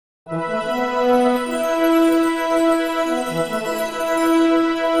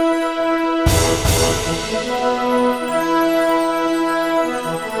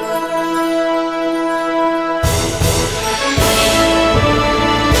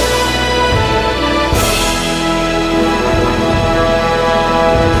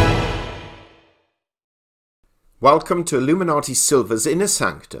Welcome to Illuminati Silver's Inner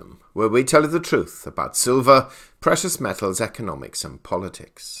Sanctum, where we tell you the truth about silver, precious metals, economics and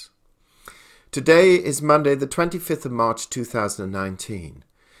politics. Today is Monday the 25th of March 2019,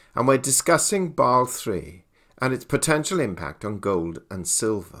 and we're discussing Basel III and its potential impact on gold and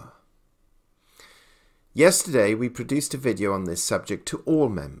silver. Yesterday we produced a video on this subject to all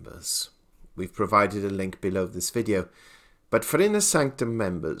members. We've provided a link below this video, but for Inner Sanctum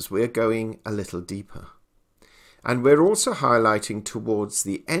members we're going a little deeper. And we're also highlighting towards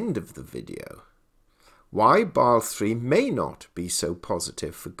the end of the video why Basel III may not be so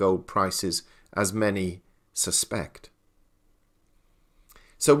positive for gold prices as many suspect.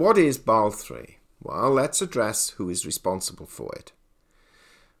 So what is Basel III? Well, let's address who is responsible for it.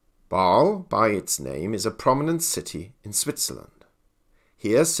 Basel, by its name, is a prominent city in Switzerland.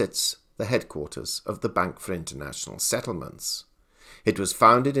 Here sits the headquarters of the Bank for International Settlements. It was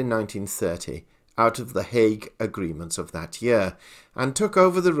founded in 1930 out of the Hague Agreements of that year, and took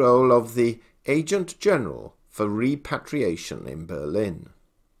over the role of the Agent General for repatriation in Berlin.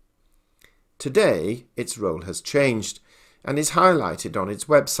 Today, its role has changed, and is highlighted on its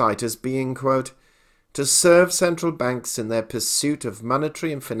website as being, quote, to serve central banks in their pursuit of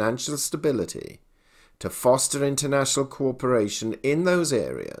monetary and financial stability, to foster international cooperation in those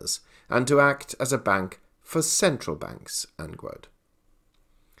areas, and to act as a bank for central banks, unquote.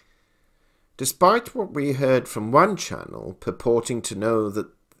 Despite what we heard from one channel purporting to know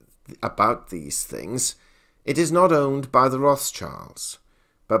about these things, it is not owned by the Rothschilds,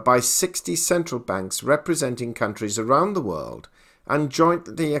 but by 60 central banks representing countries around the world and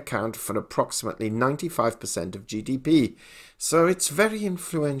jointly account for approximately 95% of GDP, so it's very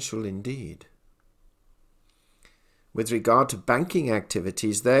influential indeed. With regard to banking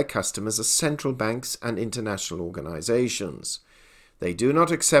activities, their customers are central banks and international organizations. They do not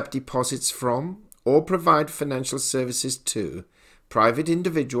accept deposits from or provide financial services to private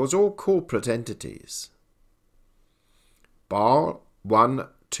individuals or corporate entities. Basel I,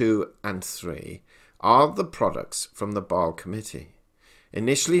 II and III are the products from the Basel Committee,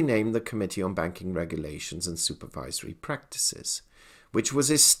 initially named the Committee on Banking Regulations and Supervisory Practices, which was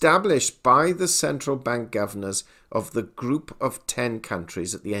established by the central bank governors of the Group of 10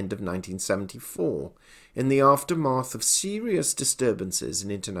 countries at the end of 1974, in the aftermath of serious disturbances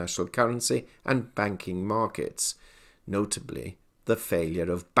in international currency and banking markets, notably the failure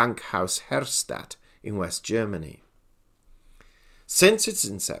of Bankhaus Herstatt in West Germany. Since its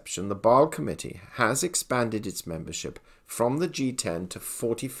inception, the Basel Committee has expanded its membership from the G10 to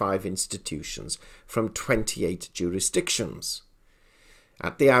 45 institutions from 28 jurisdictions.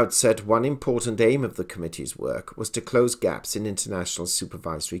 At the outset, one important aim of the committee's work was to close gaps in international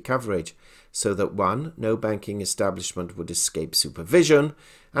supervisory coverage, so that 1. No banking establishment would escape supervision,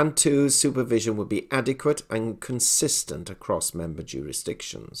 and 2. Supervision would be adequate and consistent across member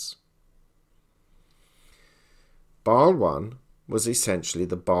jurisdictions. Basel I was essentially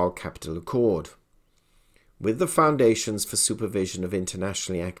the Basel Capital Accord. With the foundations for supervision of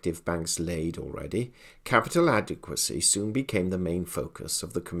internationally active banks laid already, capital adequacy soon became the main focus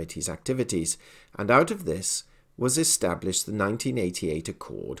of the committee's activities, and out of this was established the 1988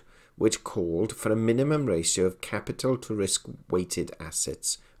 Accord, which called for a minimum ratio of capital to risk-weighted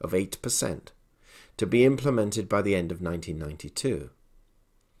assets of 8%, to be implemented by the end of 1992.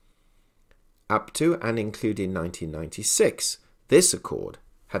 Up to and including 1996, this accord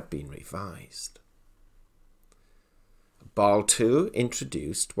had been revised. Basel II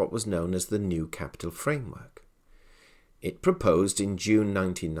introduced what was known as the New Capital Framework. It proposed in June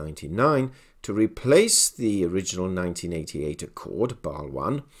 1999 to replace the original 1988 Accord, Basel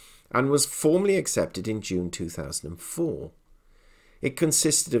I, and was formally accepted in June 2004. It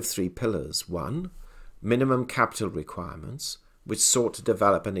consisted of 3 pillars. 1. Minimum capital requirements, which sought to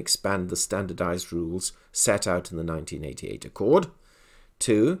develop and expand the standardized rules set out in the 1988 Accord.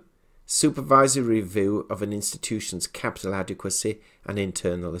 2. Supervisory review of an institution's capital adequacy and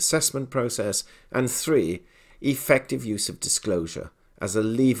internal assessment process, and 3. Effective use of disclosure as a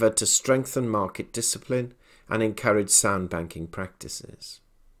lever to strengthen market discipline and encourage sound banking practices.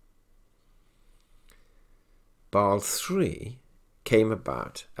 Basel III came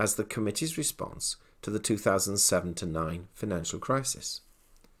about as the committee's response to the 2007-09 financial crisis.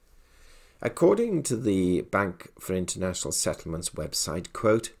 According to the Bank for International Settlements website,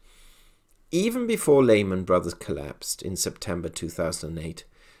 quote, even before Lehman Brothers collapsed in September 2008,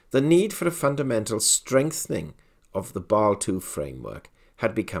 the need for a fundamental strengthening of the Basel II framework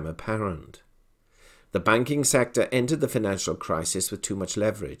had become apparent. The banking sector entered the financial crisis with too much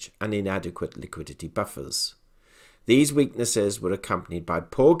leverage and inadequate liquidity buffers. These weaknesses were accompanied by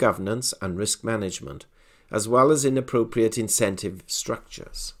poor governance and risk management, as well as inappropriate incentive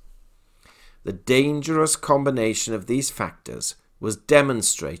structures. The dangerous combination of these factors was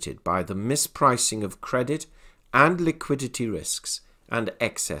demonstrated by the mispricing of credit and liquidity risks and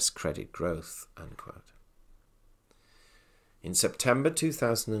excess credit growth." Unquote. In September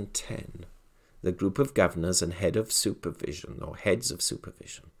 2010, the group of governors and heads of supervision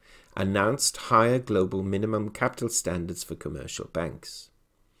announced higher global minimum capital standards for commercial banks.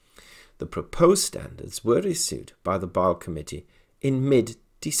 The proposed standards were issued by the Basel Committee in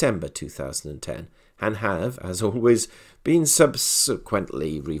mid-December 2010 and have, as always, been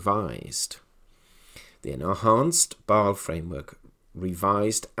subsequently revised. The enhanced Basel framework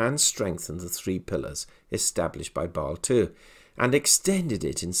revised and strengthened the three pillars established by Basel II and extended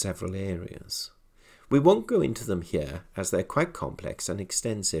it in several areas. We won't go into them here as they're quite complex and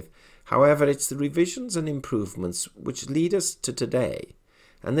extensive. However, it's the revisions and improvements which lead us to today,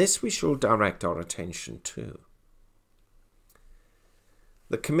 and this we shall direct our attention to.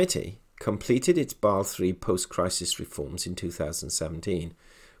 The committee completed its Basel III post-crisis reforms in 2017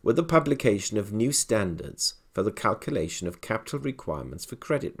 with the publication of new standards for the calculation of capital requirements for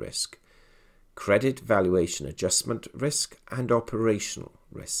credit risk, credit valuation adjustment risk, and operational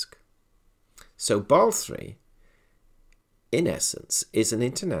risk. So Basel III, in essence, is an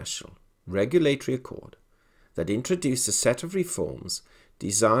international regulatory accord that introduced a set of reforms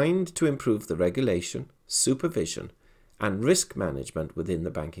designed to improve the regulation, supervision, and risk management within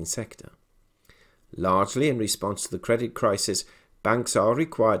the banking sector. Largely in response to the credit crisis, banks are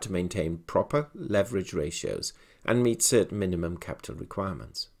required to maintain proper leverage ratios and meet certain minimum capital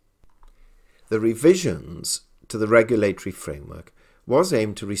requirements. The revisions to the regulatory framework was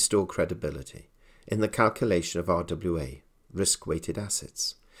aimed to restore credibility in the calculation of RWA, risk-weighted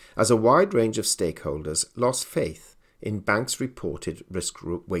assets, as a wide range of stakeholders lost faith in banks' reported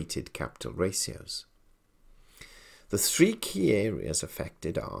risk-weighted capital ratios. The three key areas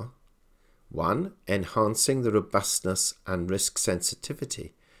affected are: 1. Enhancing the robustness and risk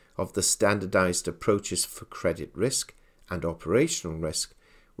sensitivity of the standardized approaches for credit risk and operational risk,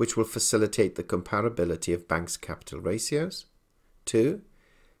 which will facilitate the comparability of banks' capital ratios. 2.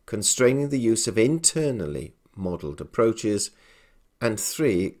 Constraining the use of internally modelled approaches. And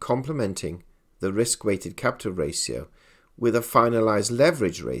 3. Complementing the risk-weighted capital ratio with a finalised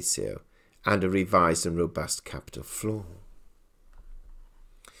leverage ratio and a revised and robust capital floor.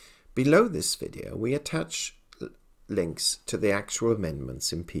 Below this video, we attach links to the actual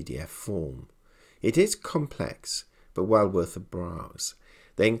amendments in PDF form. It is complex, but well worth a browse.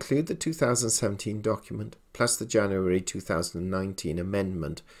 They include the 2017 document, plus the January 2019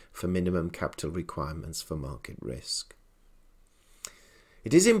 amendment for minimum capital requirements for market risk.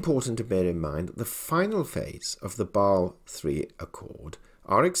 It is important to bear in mind that the final phase of the Basel III Accord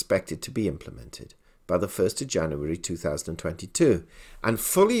are expected to be implemented by the 1st of January 2022 and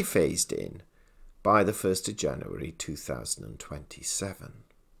fully phased in by the 1st of January 2027.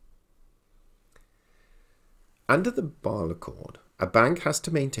 Under the Basel Accord, a bank has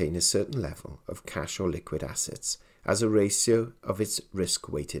to maintain a certain level of cash or liquid assets as a ratio of its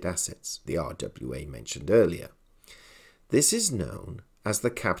risk-weighted assets, the RWA mentioned earlier. This is known as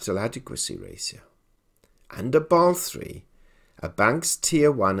the capital adequacy ratio. Under Basel III, a bank's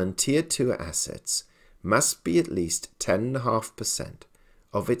Tier 1 and Tier 2 assets must be at least 10.5%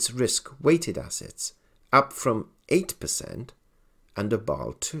 of its risk-weighted assets, up from 8% under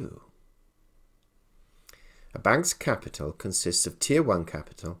Basel II. A bank's capital consists of Tier 1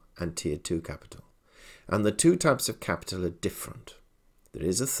 capital and Tier 2 capital, and the two types of capital are different. There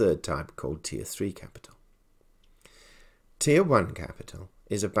is a third type called Tier 3 capital. Tier 1 capital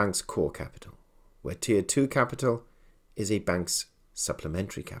is a bank's core capital, where Tier 2 capital is a bank's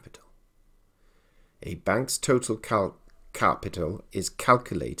supplementary capital. A bank's total capital is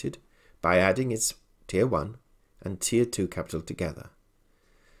calculated by adding its Tier 1 and Tier 2 capital together.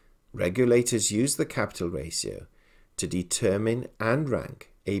 Regulators use the capital ratio to determine and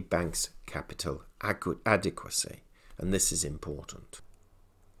rank a bank's capital adequacy, and this is important.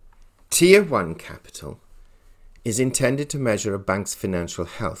 Tier 1 capital is intended to measure a bank's financial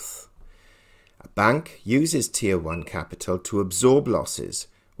health. A bank uses Tier 1 capital to absorb losses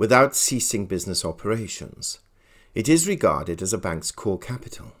without ceasing business operations. It is regarded as a bank's core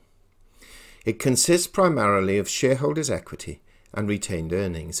capital. It consists primarily of shareholders' equity and retained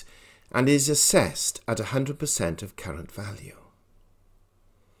earnings, and is assessed at 100% of current value.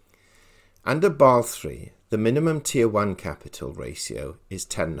 Under Basel III, the minimum Tier 1 capital ratio is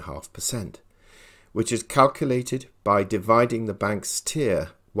 10.5%, which is calculated by dividing the bank's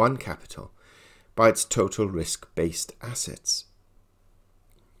Tier 1 capital by its total risk-based assets.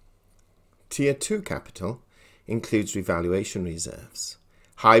 Tier 2 capital includes revaluation reserves,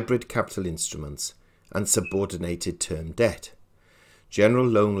 hybrid capital instruments, and subordinated term debt, general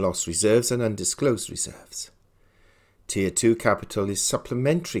loan loss reserves and undisclosed reserves. Tier 2 capital is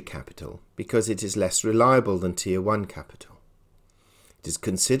supplementary capital because it is less reliable than Tier 1 capital. It is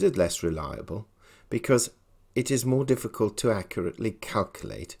considered less reliable because it is more difficult to accurately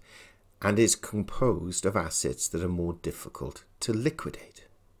calculate and is composed of assets that are more difficult to liquidate.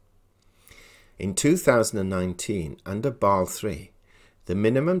 In 2019, under Basel III, the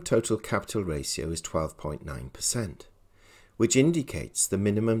minimum total capital ratio is 12.9%, which indicates the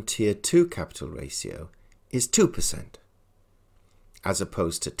minimum Tier 2 capital ratio is 2%, as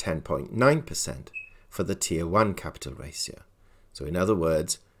opposed to 10.9% for the Tier 1 capital ratio. So in other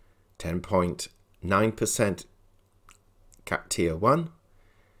words, 10.9% Tier 1,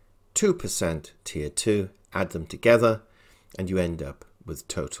 2% Tier 2, add them together, and you end up with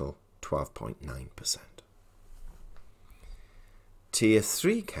total 12.9%. Tier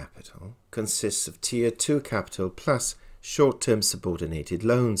 3 capital consists of Tier 2 capital plus short-term subordinated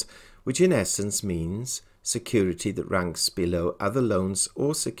loans, which in essence means security that ranks below other loans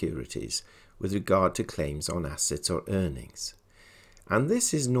or securities with regard to claims on assets or earnings. And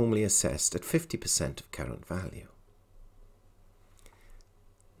this is normally assessed at 50% of current value.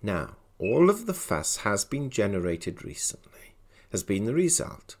 Now, all of the fuss has been generated recently has been the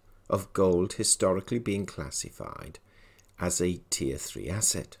result of gold historically being classified as a Tier 3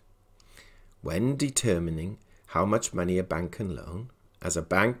 asset. When determining how much money a bank can loan, as a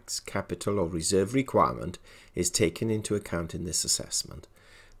bank's capital or reserve requirement is taken into account in this assessment,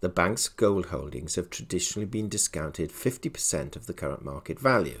 the bank's gold holdings have traditionally been discounted 50% of the current market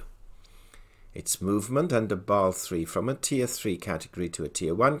value. Its movement under Basel III from a Tier 3 category to a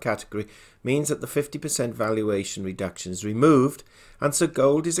Tier 1 category means that the 50% valuation reduction is removed, and so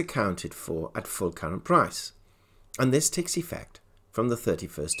gold is accounted for at full current price. And this takes effect from the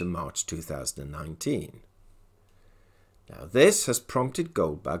 31st of March 2019. Now, this has prompted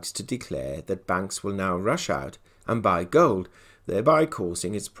gold bugs to declare that banks will now rush out and buy gold, thereby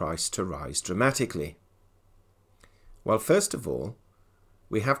causing its price to rise dramatically. Well, first of all,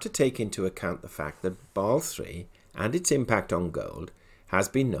 we have to take into account the fact that Basel III and its impact on gold has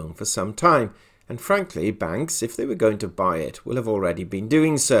been known for some time, and frankly, banks, if they were going to buy it, will have already been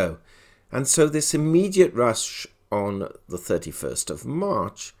doing so. And so this immediate rush on the 31st of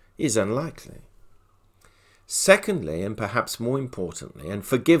March is unlikely. Secondly, and perhaps more importantly, and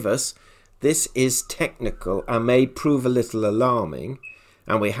forgive us, this is technical and may prove a little alarming,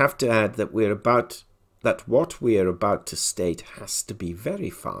 and we have to add that what we are about to state has to be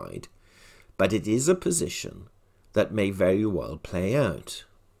verified, but it is a position that may very well play out.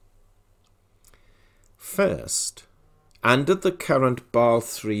 First, under the current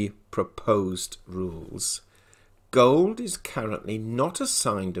Basel III proposed rules, gold is currently not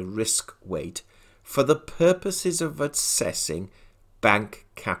assigned a risk weight for the purposes of assessing bank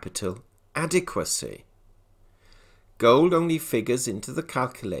capital adequacy. Gold only figures into the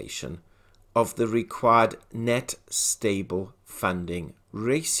calculation of the required net stable funding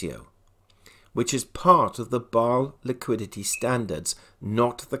ratio, which is part of the Basel liquidity standards,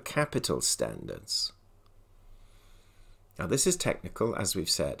 not the capital standards. Now, this is technical, as we've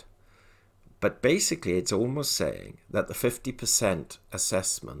said, but basically it's almost saying that the 50%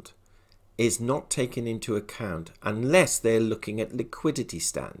 assessment is not taken into account unless they're looking at liquidity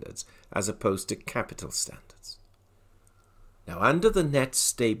standards as opposed to capital standards. Now, under the net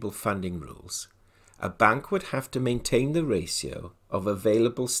stable funding rules, a bank would have to maintain the ratio of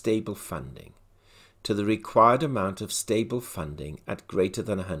available stable funding to the required amount of stable funding at greater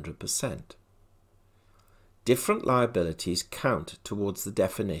than 100%. Different liabilities count towards the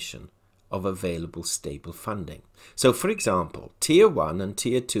definition of available stable funding. So, for example, Tier 1 and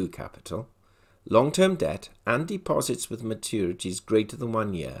Tier 2 capital, long-term debt and deposits with maturities greater than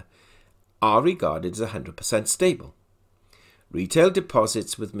 1 year are regarded as 100% stable. Retail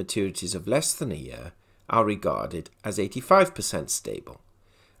deposits with maturities of less than a year are regarded as 85% stable,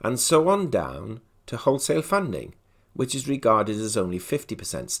 and so on down to wholesale funding, which is regarded as only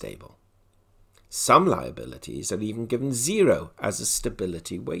 50% stable. Some liabilities are even given 0 as a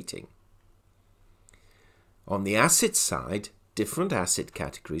stability weighting. On the asset side, different asset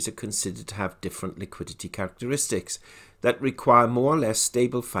categories are considered to have different liquidity characteristics that require more or less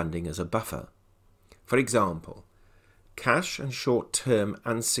stable funding as a buffer. For example, cash and short-term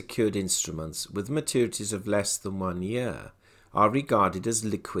unsecured instruments with maturities of less than 1 year are regarded as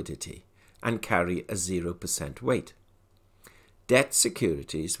liquidity and carry a 0% weight. Debt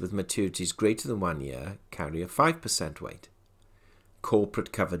securities with maturities greater than 1 year carry a 5% weight.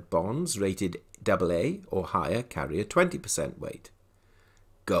 Corporate covered bonds rated AA or higher carry a 20% weight.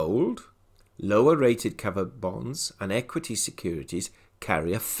 Gold, lower rated covered bonds and equity securities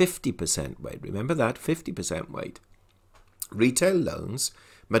carry a 50% weight. Remember that, 50% weight. Retail loans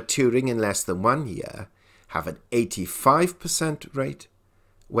maturing in less than 1 year have an 85%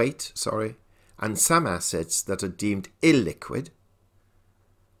 weight, and some assets that are deemed illiquid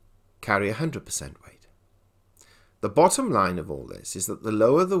carry 100% weight. The bottom line of all this is that the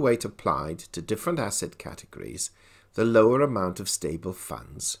lower the weight applied to different asset categories, the lower amount of stable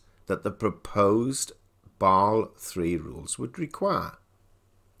funds that the proposed Basel III rules would require.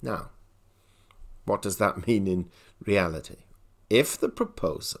 Now, what does that mean in reality? If the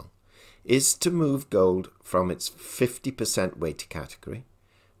proposal is to move gold from its 50% weight category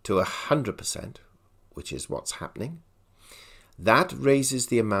to 100%, which is what's happening, that raises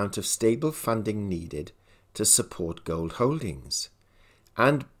the amount of stable funding needed to support gold holdings,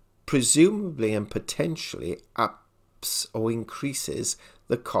 and presumably and potentially ups or increases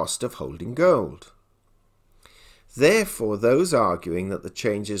the cost of holding gold. Therefore, those arguing that the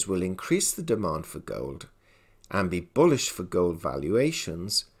changes will increase the demand for gold and be bullish for gold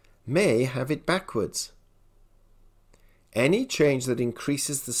valuations may have it backwards. Any change that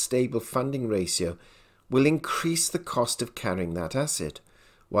increases the stable funding ratio will increase the cost of carrying that asset,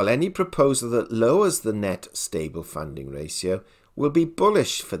 while any proposal that lowers the net stable funding ratio will be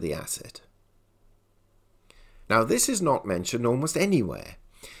bullish for the asset. Now, this is not mentioned almost anywhere,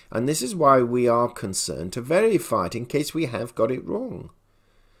 and this is why we are concerned to verify it in case we have got it wrong.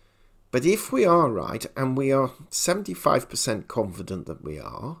 But if we are right, and we are 75% confident that we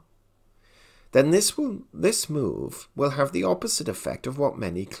are, then this move will have the opposite effect of what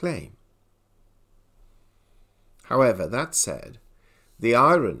many claim. However, that said, the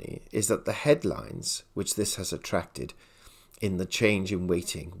irony is that the headlines which this has attracted in the change in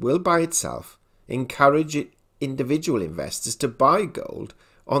weighting will by itself encourage individual investors to buy gold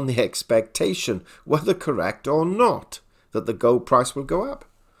on the expectation, whether correct or not, that the gold price will go up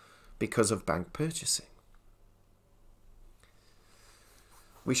because of bank purchasing.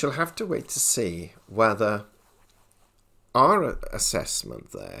 We shall have to wait to see whether our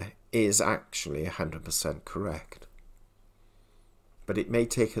assessment there is actually 100% correct. But it may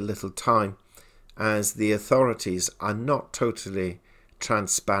take a little time, as the authorities are not totally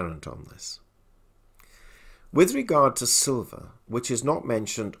transparent on this. With regard to silver, which is not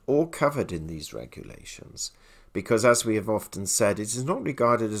mentioned or covered in these regulations, because as we have often said, it is not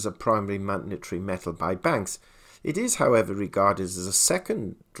regarded as a primary monetary metal by banks. It is, however, regarded as a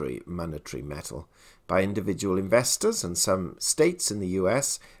secondary monetary metal by individual investors and some states in the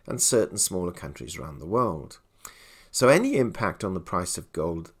US and certain smaller countries around the world. So any impact on the price of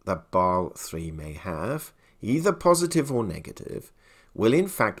gold that Basel III may have, either positive or negative, will in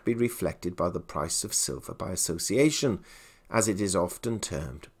fact be reflected by the price of silver by association, as it is often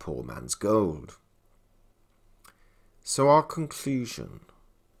termed poor man's gold. So our conclusion.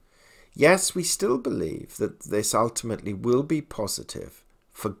 Yes, we still believe that this ultimately will be positive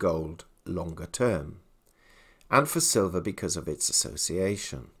for gold longer term, and for silver because of its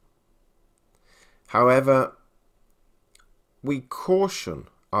association. However, we caution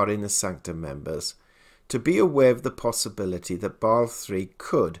our Inner Sanctum members to be aware of the possibility that Basel III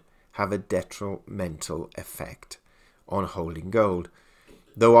could have a detrimental effect on holding gold,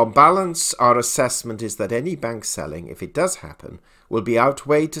 though on balance our assessment is that any bank selling, if it does happen, will be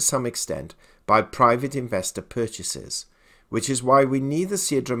outweighed to some extent by private investor purchases, which is why we neither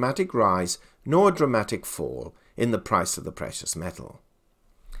see a dramatic rise nor a dramatic fall in the price of the precious metal.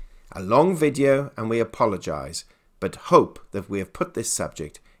 A long video, and we apologise, but hope that we have put this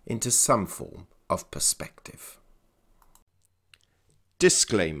subject into some form of perspective.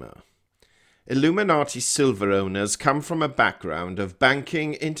 Disclaimer. Illuminati silver owners come from a background of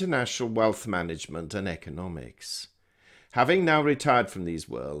banking, international wealth management and economics. Having now retired from these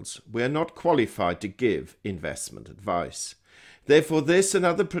worlds, we are not qualified to give investment advice. Therefore, this and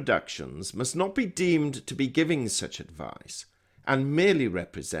other productions must not be deemed to be giving such advice, and merely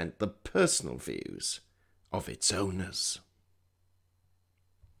represent the personal views of its owners.